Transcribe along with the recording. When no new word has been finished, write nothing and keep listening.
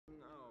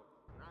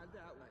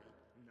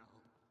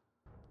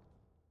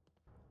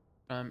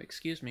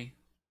Excuse me,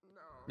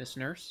 No. Miss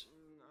Nurse?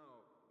 No.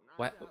 Not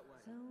What? that way.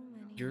 So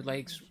many Your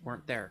legs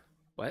weren't medications there.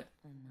 What?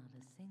 and not a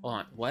Hold single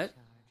on, what?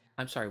 discharge.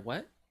 I'm sorry,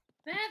 what?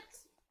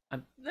 That's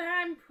I'm...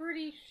 I'm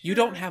pretty sure. You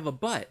don't have a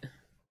butt.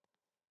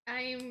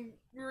 I'm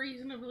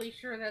reasonably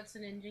sure that's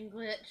an engine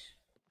glitch.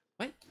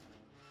 What?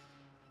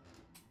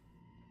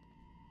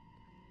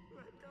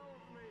 Let go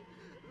of me.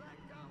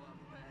 Let go of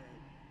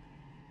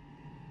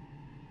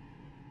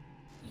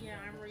me. Yeah,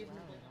 I'm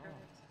reasonably Well, sure.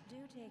 do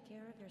take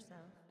care of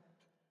yourself.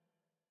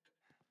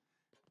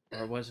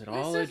 Or was it This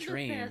all a is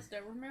dream?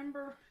 Bethesda,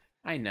 remember?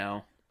 I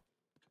know.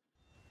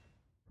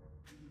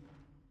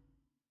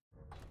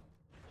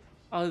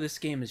 Oh, this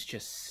game is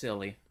just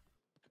silly.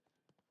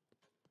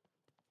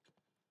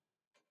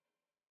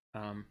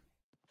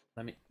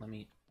 Let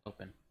me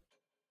open.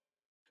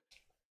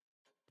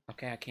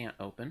 Okay, I can't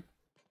open.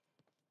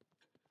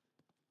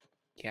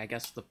 Okay, I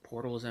guess the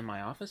portal is in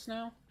my office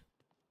now?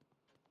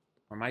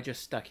 Or am I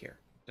just stuck here?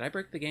 Did I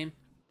break the game?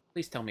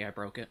 Please tell me I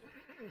broke it.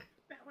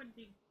 That would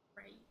be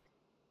great.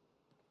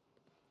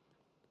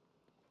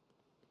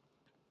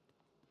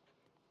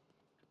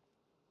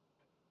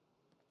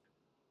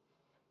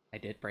 I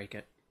did break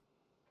it.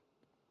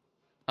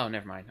 Oh,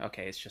 never mind.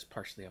 Okay, it's just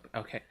partially open.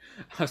 Okay,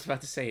 I was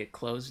about to say it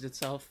closed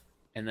itself,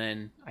 and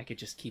then I could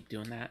just keep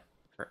doing that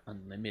for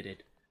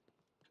unlimited.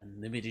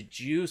 Unlimited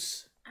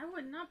juice. I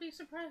would not be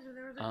surprised if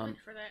there was a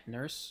glitch for that.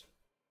 Nurse,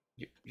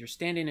 you're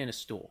standing in a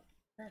stool.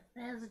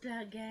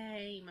 Bethesda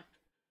game.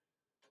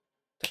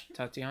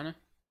 Tatiana,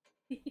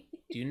 do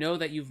you know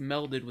that you've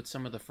melded with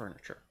some of the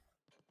furniture?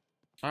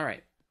 All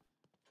right.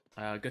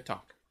 Good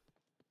talk.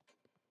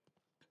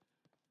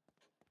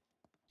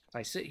 If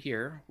I sit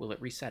here, will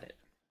it reset it?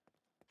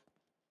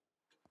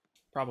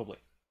 Probably.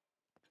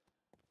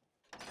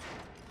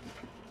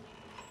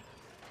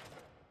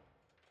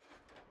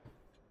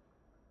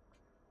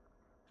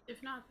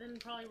 If not, then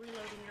probably reloading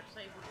your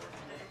save would work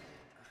too.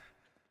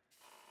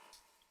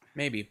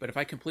 Maybe, but if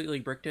I completely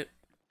bricked it,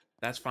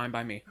 that's fine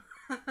by me.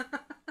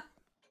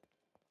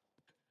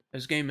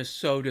 This game is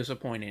so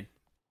disappointing.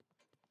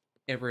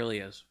 It really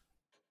is.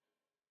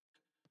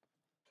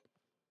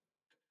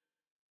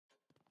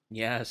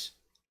 Yes.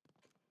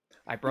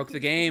 I broke the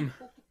game.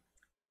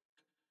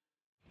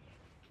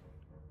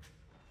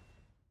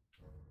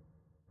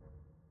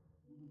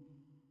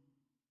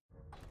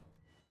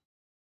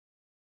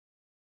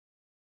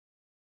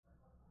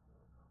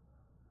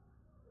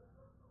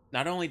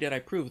 Not only did I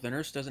prove the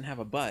nurse doesn't have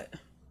a butt,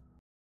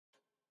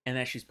 and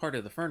that she's part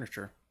of the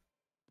furniture.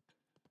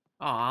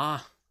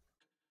 Ah,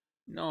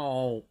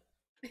 no.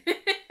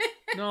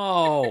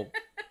 No.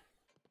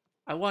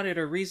 I wanted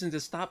a reason to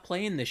stop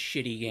playing this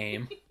shitty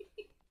game.